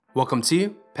Welcome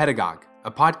to Pedagogue,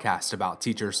 a podcast about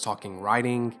teachers talking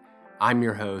writing. I'm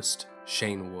your host,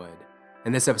 Shane Wood.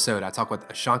 In this episode, I talk with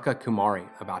Ashanka Kumari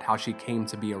about how she came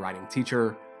to be a writing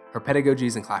teacher, her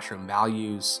pedagogies and classroom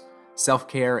values,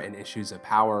 self-care and issues of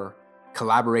power,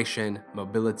 collaboration,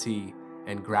 mobility,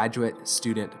 and graduate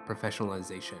student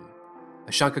professionalization.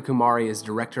 Ashanka Kumari is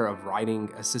Director of Writing,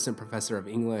 Assistant Professor of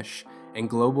English, and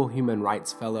Global Human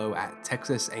Rights Fellow at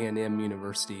Texas A&M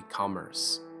University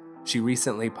Commerce. She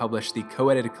recently published the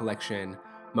co-edited collection,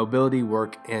 Mobility,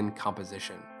 Work, and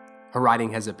Composition. Her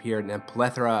writing has appeared in a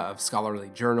plethora of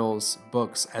scholarly journals,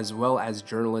 books, as well as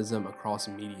journalism across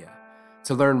media.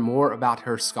 To learn more about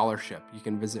her scholarship, you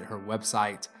can visit her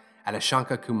website at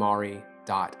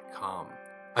ashankakumari.com.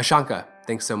 Ashanka,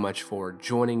 thanks so much for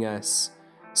joining us.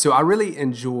 So I really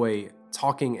enjoy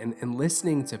talking and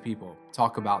listening to people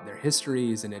talk about their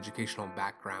histories and educational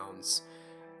backgrounds,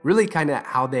 really kind of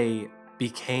how they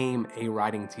became a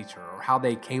writing teacher or how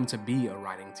they came to be a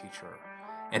writing teacher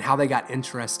and how they got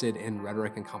interested in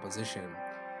rhetoric and composition.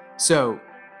 So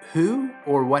who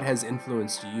or what has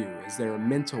influenced you? Is there a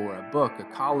mentor, a book, a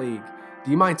colleague?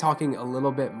 Do you mind talking a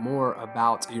little bit more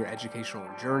about your educational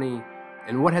journey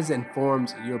and what has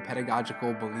informed your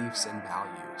pedagogical beliefs and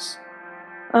values?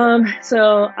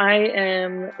 So I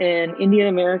am an Indian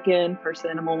American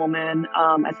person. I'm a woman.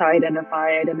 That's how I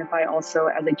identify. I identify also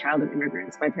as a child of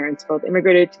immigrants. My parents both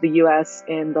immigrated to the U.S.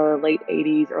 in the late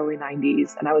 80s, early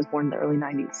 90s, and I was born in the early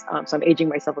 90s. So I'm aging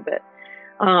myself a bit.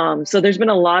 So there's been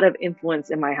a lot of influence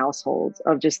in my household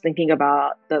of just thinking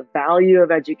about the value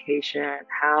of education,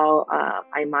 how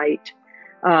I might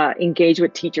engage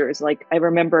with teachers. Like I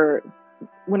remember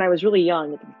when I was really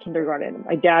young, in kindergarten,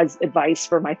 my dad's advice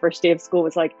for my first day of school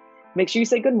was like, make sure you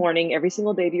say good morning every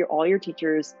single day to all your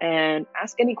teachers and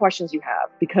ask any questions you have,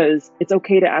 because it's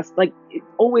okay to ask, like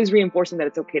always reinforcing that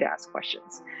it's okay to ask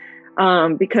questions.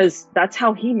 Because that's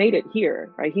how he made it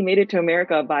here, right? He made it to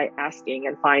America by asking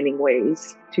and finding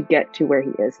ways to get to where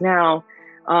he is now.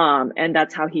 And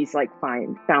that's how he's like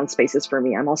found spaces for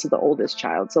me. I'm also the oldest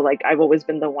child. So like I've always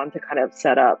been the one to kind of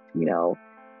set up,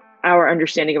 our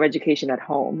understanding of education at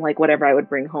home. Like whatever I would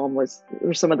bring home were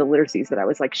some of the literacies that I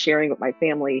was like sharing with my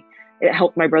family. It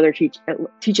helped my brother teach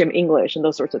him English and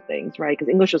those sorts of things, right? Because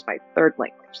English was my third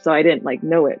language, so I didn't like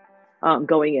know it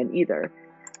going in either.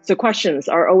 So questions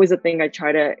are always a thing I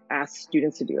try to ask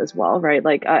students to do as well, right?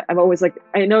 Like I'm always like,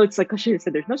 I know it's like cliche to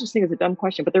say there's no such thing as a dumb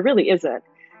question, but there really isn't.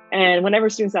 And whenever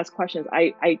students ask questions,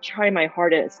 I try my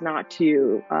hardest not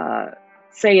to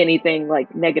say anything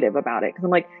like negative about it. Because I'm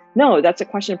like, no, that's a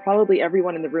question probably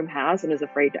everyone in the room has and is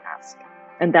afraid to ask.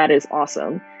 And that is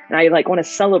awesome. And I like want to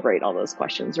celebrate all those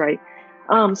questions, right?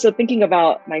 So thinking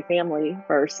about my family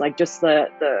first, like just the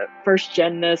first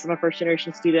genness, I'm a first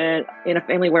generation student in a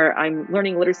family where I'm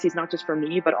learning literacies, not just for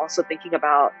me, but also thinking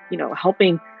about,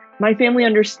 helping my family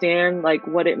understand like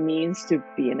what it means to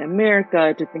be in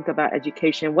America, to think about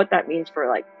education, what that means for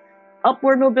like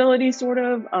upward mobility sort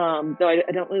of, though I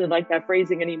don't really like that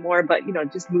phrasing anymore, but,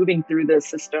 just moving through the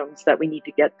systems that we need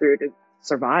to get through to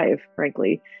survive,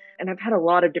 frankly. And I've had a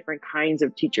lot of different kinds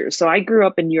of teachers. So I grew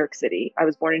up in New York City. I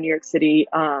was born in New York City,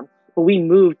 but we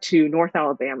moved to North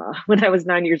Alabama when I was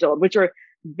 9 years old, which are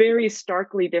very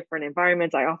starkly different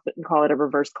environments. I often call it a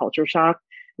reverse culture shock,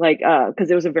 like,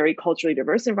 because it was a very culturally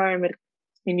diverse environment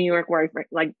in New York where I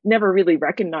like never really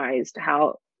recognized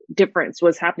how difference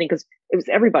was happening, because it was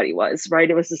everybody was right.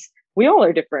 It was just, we all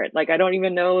are different. Like I don't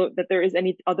even know that there is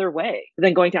any other way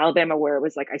than going to Alabama, where it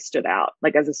was like I stood out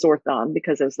like as a sore thumb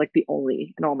because it was like the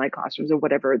only in all my classrooms or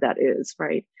whatever that is,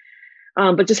 right?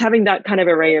 But just having that kind of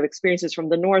array of experiences from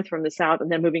the North, from the South, and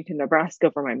then moving to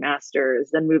Nebraska for my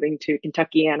master's, then moving to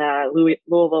Kentucky and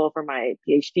Louisville for my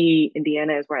PhD.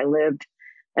 Indiana is where I lived,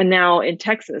 and now in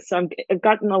Texas. So I've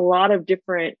gotten a lot of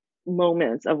different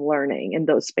moments of learning in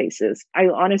those spaces. I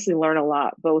honestly learn a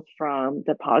lot, both from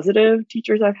the positive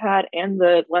teachers I've had and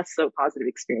the less so positive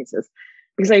experiences,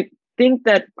 because I think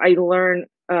that I learn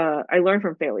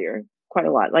from failure quite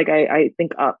a lot. Like I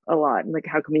think up a lot, and like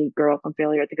how can we grow up from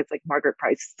failure? I think it's like Margaret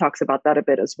Price talks about that a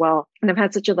bit as well. And I've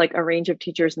had such a range of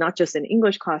teachers, not just in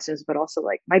English classes, but also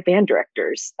like my band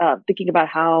directors, thinking about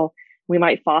how we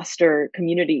might foster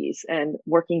communities and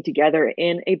working together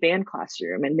in a band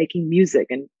classroom and making music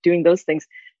and doing those things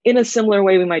in a similar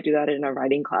way we might do that in a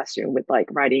writing classroom with like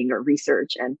writing or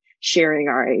research and sharing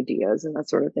our ideas and that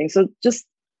sort of thing. So just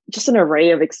an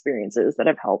array of experiences that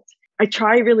have helped. I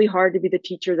try really hard to be the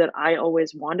teacher that I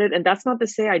always wanted. And that's not to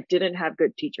say I didn't have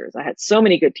good teachers. I had so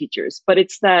many good teachers, but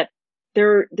it's that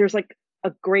there's like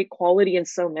a great quality in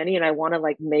so many. And I want to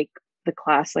like make the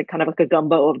class like kind of like a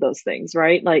gumbo of those things,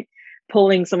 right? Like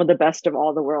pulling some of the best of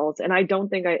all the worlds. And I don't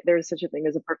think there's such a thing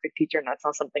as a perfect teacher, and that's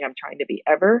not something I'm trying to be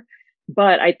ever.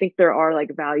 But I think there are like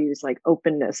values like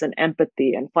openness and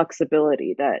empathy and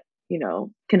flexibility that,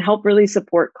 can help really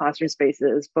support classroom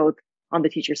spaces, both on the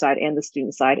teacher side and the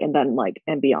student side, and then like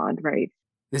and beyond, right?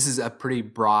 This is a pretty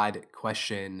broad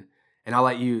question, and I'll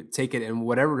let you take it in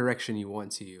whatever direction you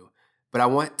want to. But I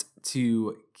want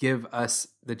to give us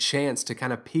the chance to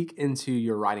kind of peek into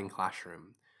your writing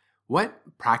classroom. What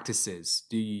practices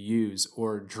do you use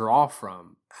or draw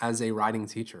from as a writing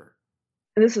teacher?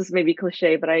 And this is maybe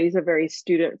cliche, but I use a very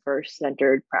student first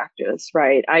centered practice,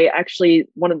 right? I actually,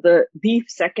 one of the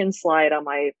second slide on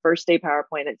my first day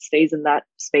PowerPoint, it stays in that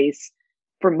space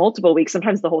for multiple weeks,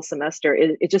 sometimes the whole semester.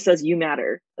 It just says you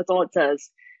matter. That's all it says.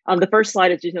 The first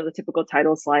slide is, the typical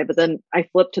title slide, but then I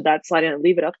flip to that slide and I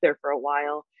leave it up there for a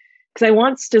while because I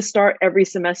want to start every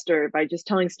semester by just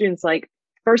telling students, like,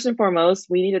 first and foremost,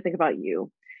 we need to think about you.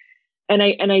 And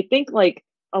I think like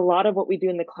a lot of what we do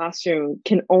in the classroom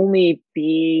can only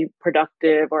be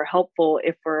productive or helpful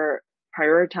if we're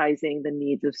prioritizing the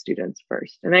needs of students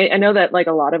first. And I know that like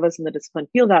a lot of us in the discipline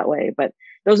feel that way, but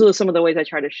those are some of the ways I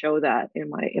try to show that in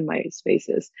my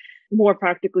spaces. More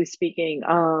practically speaking,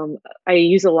 I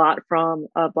use a lot from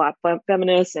a Black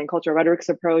feminist and cultural rhetorics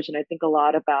approach, and I think a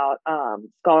lot about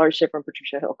scholarship from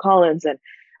Patricia Hill Collins and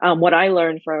what I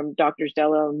learned from Doctors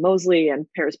Dello and Mosley and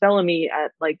Paris Bellamy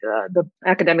at like the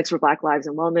Academics for Black Lives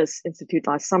and Wellness Institute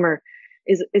last summer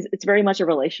is it's very much a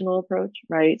relational approach,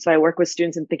 right? So I work with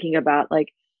students in thinking about like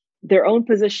their own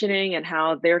positioning and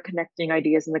how they're connecting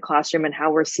ideas in the classroom and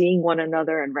how we're seeing one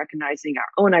another and recognizing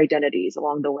our own identities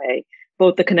along the way,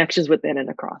 both the connections within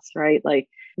and across, right? Like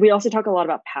we also talk a lot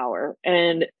about power,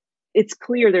 and it's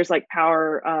clear there's like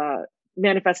power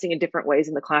manifesting in different ways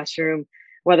in the classroom,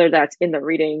 whether that's in the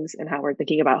readings and how we're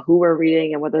thinking about who we're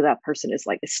reading and whether that person is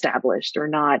like established or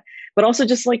not, but also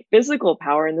just like physical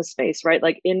power in the space, right?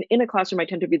 Like in a classroom, I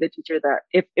tend to be the teacher that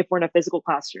if we're in a physical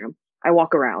classroom, I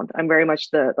walk around. I'm very much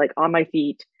the like on my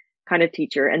feet kind of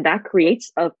teacher. And that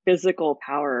creates a physical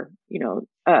power,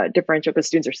 differential because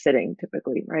students are sitting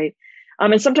typically, right?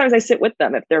 And sometimes I sit with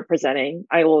them if they're presenting.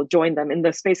 I will join them in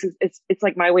the spaces. It's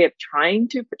like my way of trying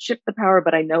to shift the power,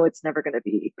 but I know it's never going to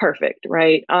be perfect,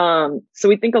 right? So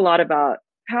we think a lot about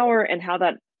power and how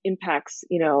that impacts,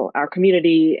 our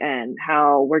community and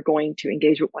how we're going to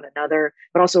engage with one another,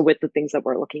 but also with the things that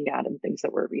we're looking at and things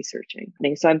that we're researching.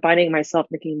 So I'm finding myself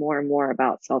thinking more and more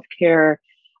about self-care,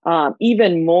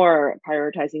 even more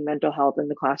prioritizing mental health in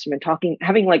the classroom and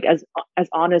having like as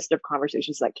honest of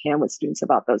conversations as I can with students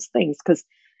about those things. Because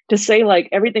to say like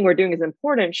everything we're doing is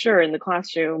important, sure, in the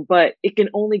classroom, but it can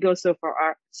only go so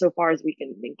far as we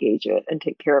can engage it and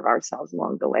take care of ourselves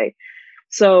along the way.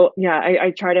 So yeah,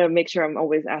 I try to make sure I'm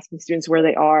always asking students where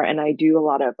they are, and I do a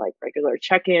lot of like regular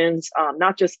check-ins,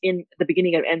 not just in the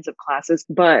beginning and ends of classes,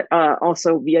 but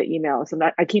also via email. So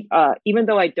that I keep, even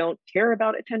though I don't care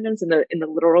about attendance in the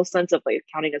literal sense of like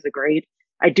counting as a grade,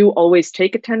 I do always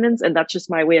take attendance, and that's just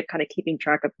my way of kind of keeping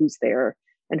track of who's there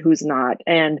and who's not.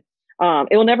 And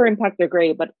it will never impact their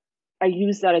grade, but I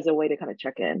use that as a way to kind of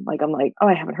check in. Like I'm like, oh,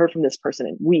 I haven't heard from this person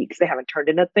in weeks. They haven't turned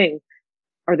in a thing.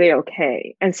 Are they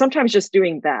okay? And sometimes just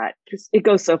doing that, just it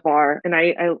goes so far. And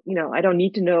I don't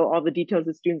need to know all the details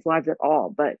of students' lives at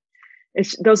all, but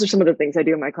those are some of the things I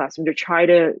do in my classroom to try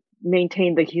to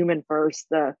maintain the human first,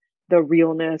 the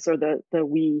realness, or the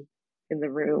we in the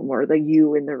room, or the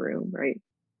you in the room, right?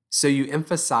 So you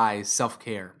emphasize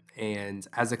self-care, and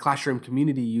as a classroom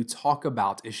community, you talk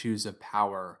about issues of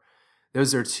power.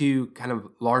 Those are two kind of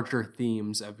larger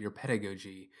themes of your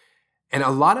pedagogy. And a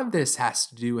lot of this has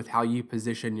to do with how you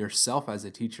position yourself as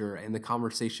a teacher and the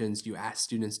conversations you ask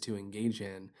students to engage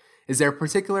in. Is there a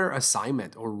particular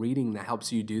assignment or reading that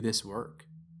helps you do this work?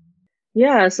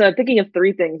 Yeah, so I'm thinking of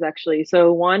three things actually.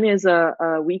 So one is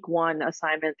a week one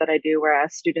assignment that I do where I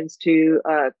ask students to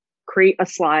create a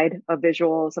slide, a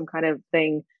visual, some kind of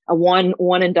thing, a one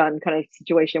and done kind of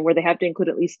situation where they have to include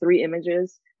at least three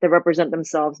images that represent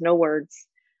themselves, no words.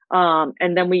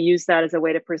 And then we use that as a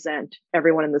way to present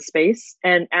everyone in the space.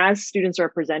 And as students are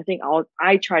presenting,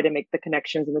 I try to make the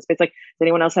connections in the space. Like, does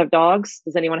anyone else have dogs?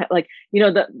 Does anyone have like,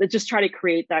 just try to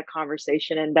create that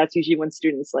conversation. And that's usually when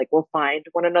students like will find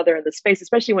one another in the space,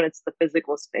 especially when it's the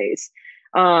physical space.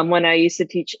 When I used to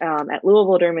teach at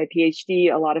Louisville during my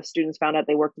PhD, a lot of students found out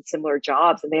they worked in similar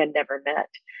jobs and they had never met.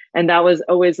 And that was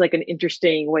always like an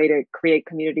interesting way to create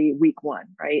community week one,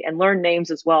 right? And learn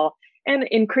names as well. And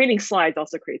in creating slides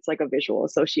also creates like a visual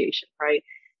association, right?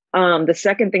 The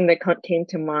second thing that came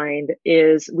to mind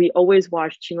is we always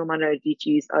watch Chimamanda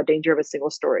Adichie's Danger of a Single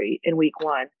Story in week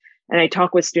one. And I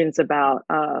talk with students about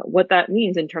what that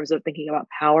means in terms of thinking about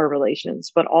power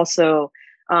relations, but also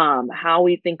how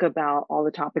we think about all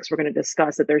the topics we're going to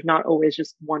discuss, that there's not always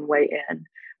just one way in,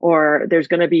 or there's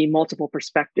going to be multiple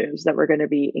perspectives that we're going to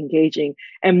be engaging.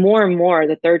 And more,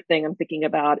 the third thing I'm thinking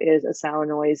about is Asao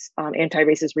Inoi's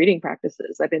anti-racist reading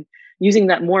practices. I've been using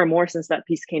that more and more since that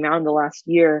piece came out in the last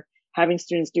year, having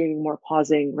students doing more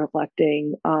pausing,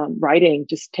 reflecting, writing,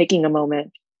 just taking a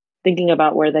moment, thinking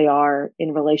about where they are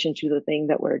in relation to the thing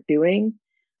that we're doing,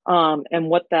 and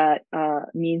what that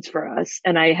means for us.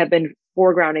 And I have been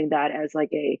foregrounding that as like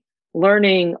a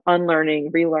learning,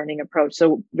 unlearning, relearning approach.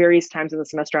 So various times in the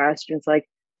semester, I ask students like,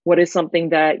 what is something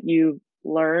that you've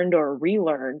learned or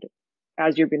relearned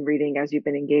as you've been reading, as you've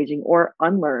been engaging, or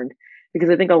unlearned? Because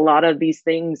I think a lot of these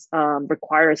things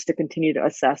require us to continue to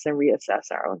assess and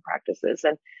reassess our own practices.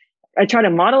 And I try to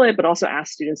model it, but also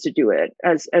ask students to do it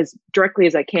as directly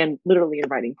as I can, literally in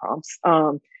writing prompts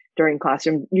during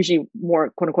classroom, usually more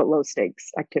quote unquote low stakes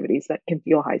activities that can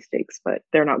feel high stakes, but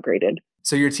they're not graded.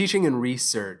 So your teaching and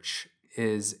research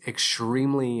is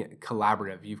extremely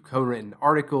collaborative. You've co-written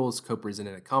articles,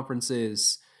 co-presented at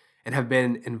conferences, and have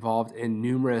been involved in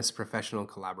numerous professional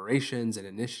collaborations and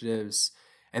initiatives.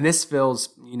 And this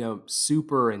feels,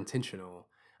 super intentional.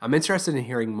 I'm interested in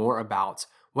hearing more about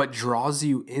what draws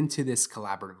you into this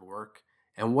collaborative work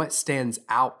and what stands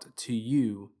out to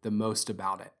you the most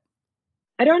about it.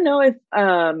 I don't know if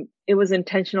it was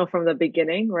intentional from the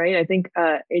beginning, right? I think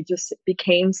it just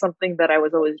became something that I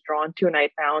was always drawn to, and I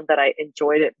found that I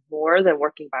enjoyed it more than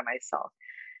working by myself.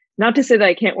 Not to say that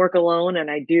I can't work alone,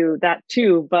 and I do that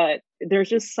too, but there's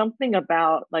just something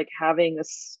about like having a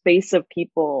space of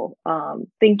people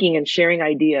thinking and sharing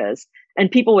ideas,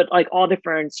 and people with like all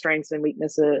different strengths and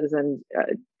weaknesses and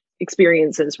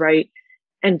experiences, right?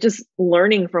 And just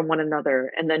learning from one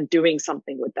another and then doing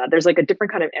something with that. There's like a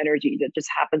different kind of energy that just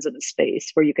happens in a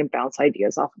space where you can bounce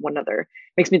ideas off one another.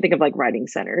 Makes me think of like writing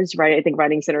centers, right? I think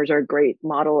writing centers are a great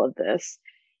model of this.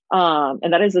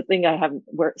 And that is the thing I have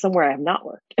somewhere I have not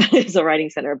worked is a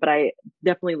writing center, but I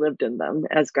definitely lived in them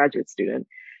as a graduate student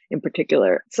in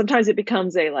particular. Sometimes it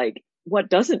becomes a like, what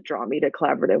doesn't draw me to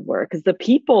collaborative work? Because the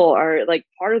people are like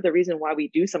part of the reason why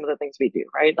we do some of the things we do,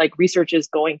 right? Like research is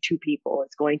going to people,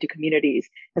 it's going to communities.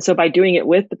 And so by doing it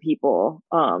with the people,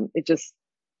 I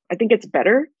think it's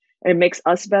better. It makes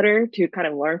us better to kind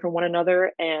of learn from one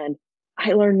another. And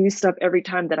I learn new stuff every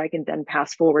time that I can then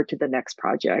pass forward to the next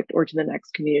project or to the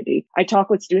next community. I talk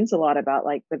with students a lot about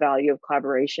like the value of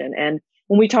collaboration. And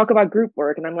when we talk about group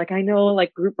work, and I'm like, I know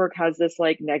like group work has this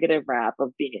like negative rap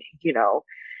of being,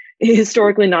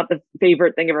 historically not the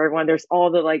favorite thing of everyone. There's all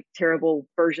the like terrible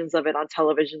versions of it on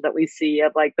television that we see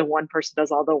of like the one person does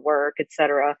all the work,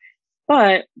 etc.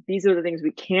 But these are the things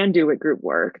we can do with group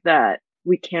work that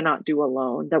we cannot do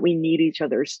alone, that we need each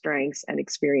other's strengths and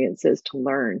experiences to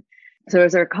learn. So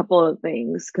there's a couple of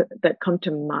things that come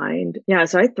to mind. Yeah,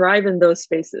 so I thrive in those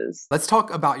spaces. Let's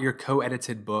talk about your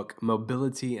co-edited book,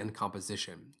 Mobility and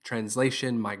Composition,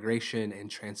 Translation, Migration, and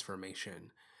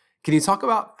Transformation. Can you talk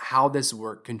about how this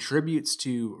work contributes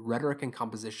to rhetoric and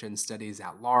composition studies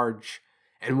at large,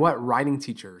 and what writing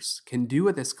teachers can do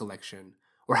with this collection,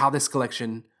 or how this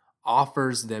collection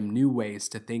offers them new ways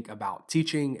to think about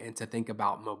teaching and to think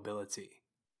about mobility?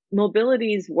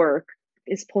 Mobility's work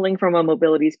is pulling from a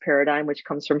mobilities paradigm, which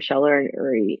comes from Scheller and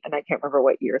Urey, and I can't remember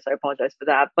what year, so I apologize for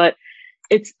that. But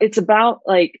it's about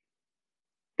like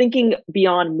thinking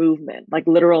beyond movement, like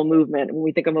literal movement. When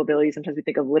we think of mobility, sometimes we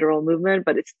think of literal movement,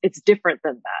 but it's different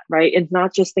than that, right? It's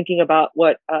not just thinking about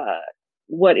what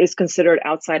is considered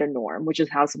outside a norm, which is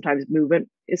how sometimes movement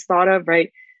is thought of,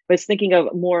 right? But it's thinking of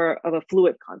more of a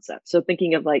fluid concept. So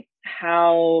thinking of like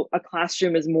how a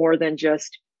classroom is more than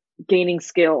just gaining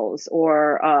skills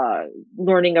or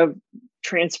learning of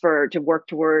transfer to work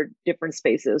toward different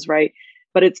spaces, right?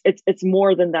 But it's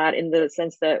more than that in the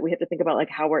sense that we have to think about like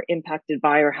how we're impacted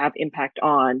by or have impact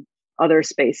on other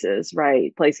spaces,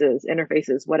 right? Places,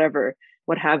 interfaces, whatever,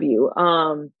 what have you.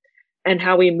 And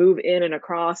how we move in and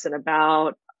across and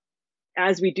about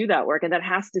as we do that work. And that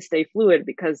has to stay fluid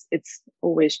because it's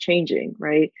always changing,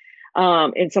 right?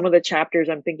 In some of the chapters,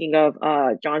 I'm thinking of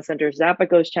John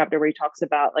Senter-Zapico's chapter where he talks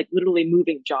about like literally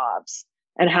moving jobs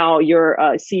and how your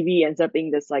CV ends up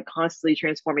being this like constantly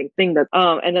transforming thing.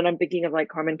 And then I'm thinking of like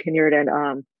Carmen Kinneard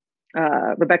and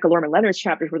Rebecca Lorman-Leonard's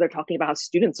chapters where they're talking about how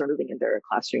students are moving in their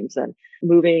classrooms and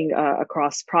moving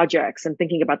across projects and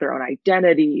thinking about their own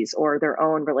identities or their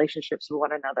own relationships with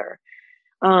one another.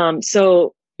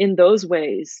 So in those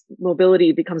ways,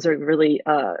 mobility becomes a really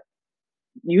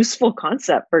useful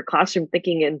concept for classroom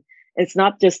thinking It's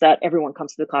not just that everyone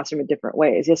comes to the classroom in different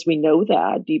ways. Yes, we know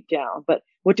that deep down, but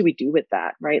what do we do with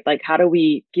that, right? Like, how do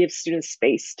we give students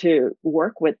space to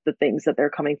work with the things that they're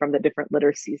coming from, the different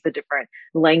literacies, the different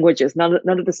languages? None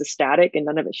of this is static, and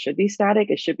none of it should be static.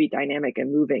 It should be dynamic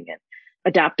and moving and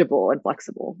adaptable and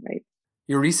flexible, right?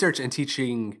 Your research and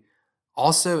teaching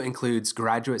also includes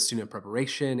graduate student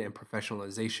preparation and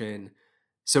professionalization.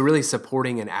 So, really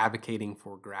supporting and advocating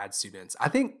for grad students. I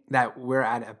think that we're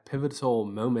at a pivotal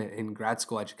moment in grad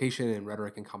school education and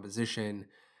rhetoric and composition,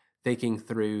 thinking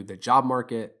through the job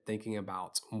market, thinking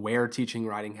about where teaching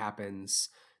writing happens,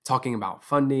 talking about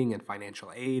funding and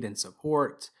financial aid and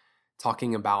support,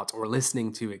 talking about or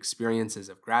listening to experiences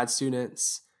of grad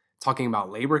students, talking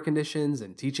about labor conditions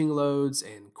and teaching loads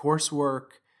and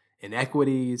coursework,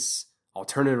 inequities,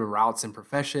 alternative routes and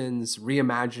professions,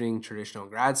 reimagining traditional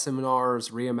grad seminars,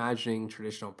 reimagining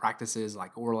traditional practices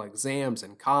like oral exams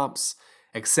and comps,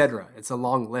 etc. It's a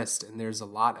long list, and there's a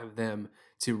lot of them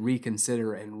to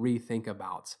reconsider and rethink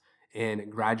about in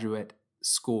graduate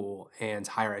school and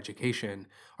higher education.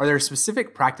 Are there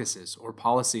specific practices or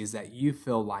policies that you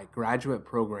feel like graduate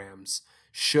programs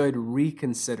should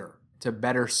reconsider to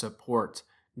better support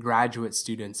graduate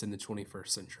students in the 21st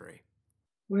century?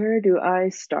 Where do I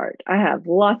start? I have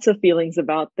lots of feelings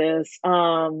about this.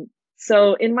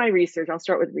 So in my research, I'll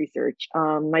start with research.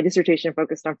 My dissertation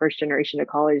focused on first generation to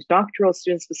college doctoral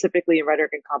students, specifically in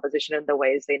rhetoric and composition and the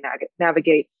ways they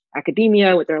navigate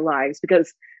academia with their lives.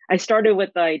 Because I started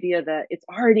with the idea that it's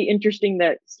already interesting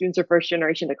that students are first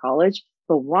generation to college,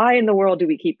 but why in the world do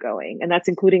we keep going? And that's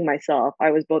including myself.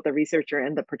 I was both a researcher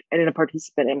and a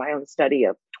participant in my own study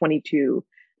of 22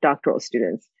 doctoral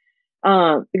students.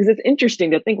 Because it's interesting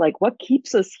to think like what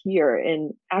keeps us here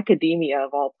in academia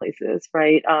of all places,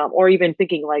 right? Or even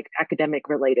thinking like academic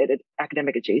related,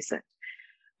 academic adjacent.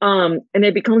 And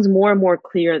it becomes more and more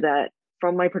clear that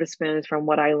from my participants, from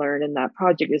what I learned in that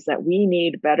project, is that we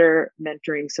need better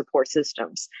mentoring support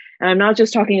systems. And I'm not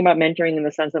just talking about mentoring in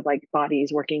the sense of like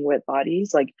bodies working with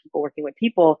bodies, like people working with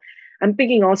people. I'm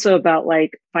thinking also about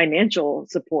like financial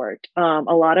support. A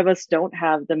lot of us don't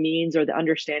have the means or the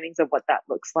understandings of what that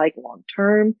looks like long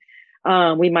term.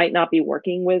 We might not be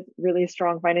working with really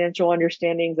strong financial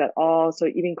understandings at all. So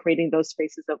even creating those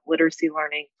spaces of literacy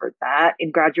learning for that in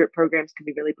graduate programs can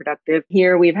be really productive.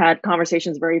 Here, we've had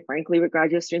conversations very frankly with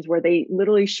graduate students where they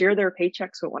literally share their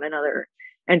paychecks with one another.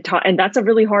 And that's a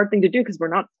really hard thing to do because we're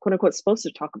not quote unquote supposed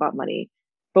to talk about money,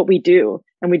 but we do.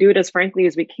 And we do it as frankly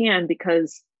as we can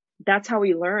because that's how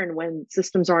we learn when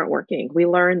systems aren't working. We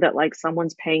learn that like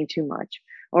someone's paying too much,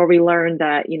 or we learn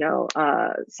that,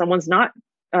 someone's not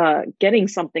getting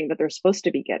something that they're supposed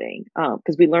to be getting,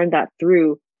 because we learned that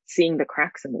through seeing the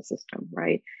cracks in the system,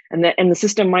 right? And the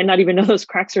system might not even know those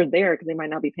cracks are there because they might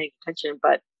not be paying attention.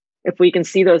 But if we can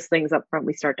see those things up front,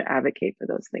 we start to advocate for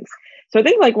those things. So I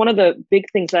think like one of the big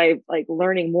things I like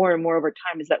learning more and more over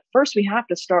time is that first we have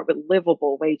to start with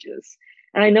livable wages.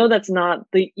 And I know that's not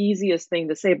the easiest thing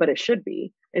to say, but it should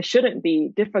be. It shouldn't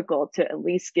be difficult to at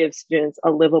least give students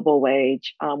a livable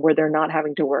wage where they're not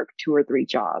having to work 2 or 3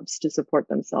 jobs to support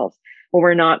themselves, where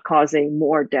we're not causing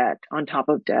more debt on top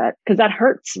of debt, because that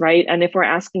hurts, right? And if we're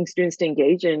asking students to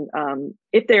engage in,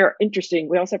 if they're interested,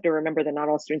 we also have to remember that not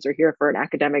all students are here for an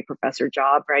academic professor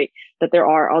job, right? That there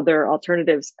are other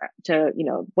alternatives to,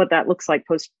 what that looks like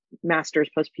post-master's,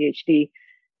 post-PhD.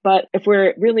 But if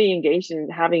we're really engaged in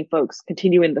having folks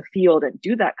continue in the field and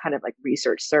do that kind of like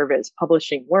research service,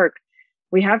 publishing work,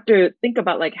 we have to think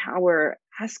about like how we're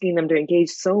asking them to engage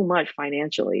so much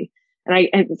financially. And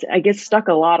I get stuck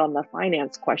a lot on the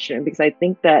finance question because I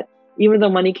think that even though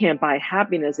money can't buy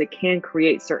happiness, it can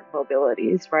create certain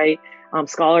mobilities, right?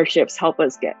 Scholarships help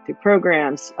us get through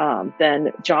programs.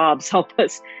 Then jobs help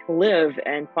us live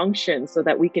and function so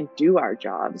that we can do our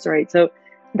jobs, right? So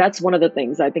that's one of the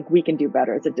things I think we can do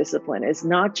better as a discipline is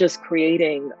not just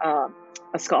creating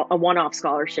a one-off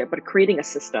scholarship, but creating a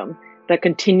system that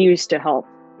continues to help,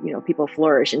 people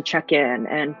flourish and check in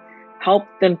and help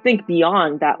them think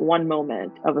beyond that one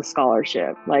moment of a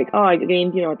scholarship. Like, oh, I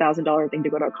gained, $1,000 thing to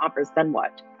go to a conference. Then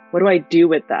what? What do I do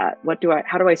with that?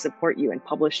 How do I support you in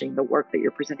publishing the work that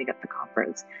you're presenting at the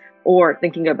conference? Or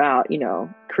thinking about,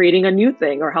 creating a new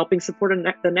thing or helping support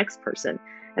the next person.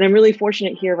 And I'm really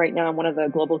fortunate here right now. I'm one of the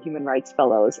Global Human Rights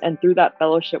Fellows. And through that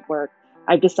fellowship work,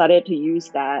 I've decided to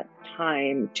use that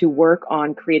time to work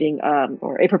on creating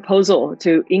or a proposal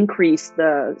to increase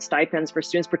the stipends for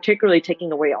students, particularly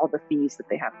taking away all the fees that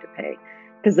they have to pay.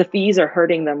 Because the fees are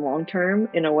hurting them long term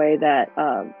in a way that,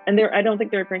 I don't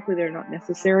think they're not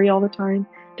necessary all the time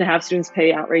to have students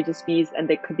pay outrageous fees, and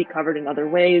they could be covered in other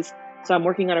ways. So I'm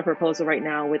working on a proposal right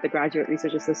now with the graduate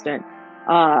research assistant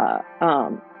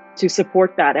to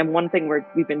support that. And one thing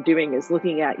we've been doing is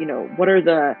looking at, what are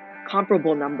the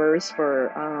comparable numbers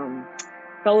for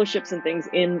fellowships and things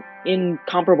in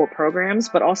comparable programs,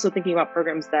 but also thinking about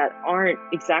programs that aren't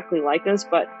exactly like us,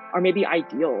 but are maybe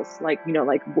ideals. Like,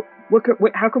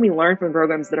 how can we learn from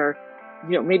programs that are,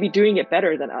 maybe doing it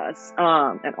better than us,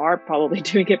 and are probably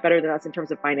doing it better than us in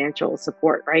terms of financial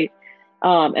support, right?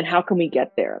 And how can we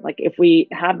get there? Like, if we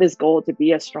have this goal to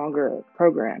be a stronger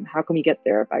program, how can we get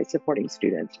there by supporting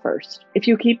students first? If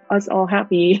you keep us all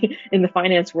happy in the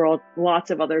finance world, lots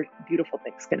of other beautiful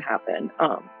things can happen.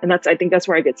 And I think that's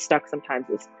where I get stuck sometimes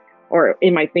or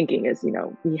in my thinking is,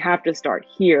 we have to start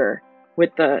here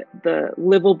with the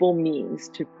livable means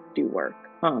to do work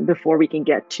before we can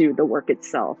get to the work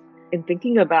itself. And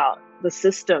thinking about the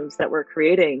systems that we're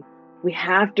creating, we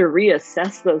have to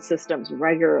reassess those systems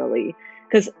regularly.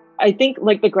 Because I think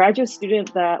like the graduate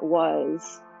student that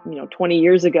was, 20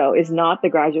 years ago is not the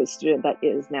graduate student that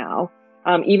is now.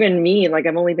 Even me, like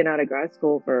I've only been out of grad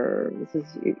school for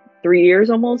 3 years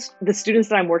almost. The students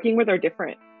that I'm working with are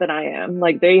different than I am.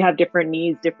 Like they have different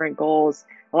needs, different goals.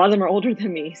 A lot of them are older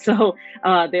than me. So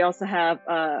they also have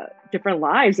different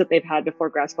lives that they've had before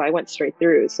grad school. I went straight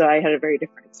through. So I had a very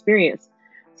different experience.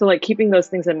 So like keeping those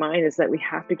things in mind is that we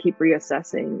have to keep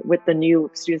reassessing with the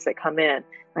new students that come in.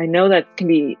 I know that can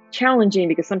be challenging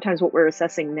because sometimes what we're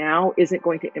assessing now isn't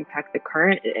going to impact the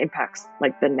current, it impacts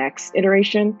like the next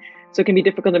iteration. So it can be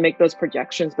difficult to make those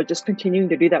projections, but just continuing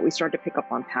to do that, we start to pick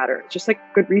up on patterns, just like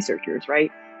good researchers,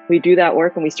 right? We do that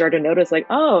work and we start to notice like,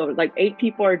 oh, like 8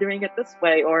 people are doing it this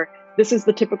way, or this is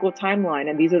the typical timeline.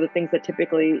 And these are the things that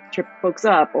typically trip folks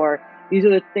up, or these are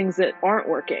the things that aren't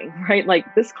working, right?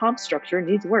 Like this comp structure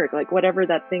needs work, like whatever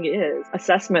that thing is.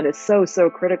 Assessment is so, so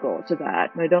critical to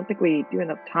that. And I don't think we do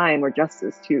enough time or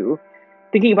justice to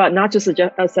thinking about not just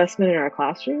assessment in our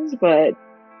classrooms, but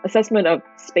assessment of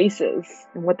spaces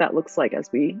and what that looks like as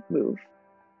we move.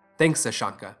 Thanks,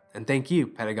 Ashanka. And thank you,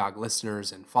 Pedagogue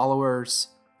listeners and followers.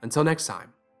 Until next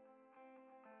time.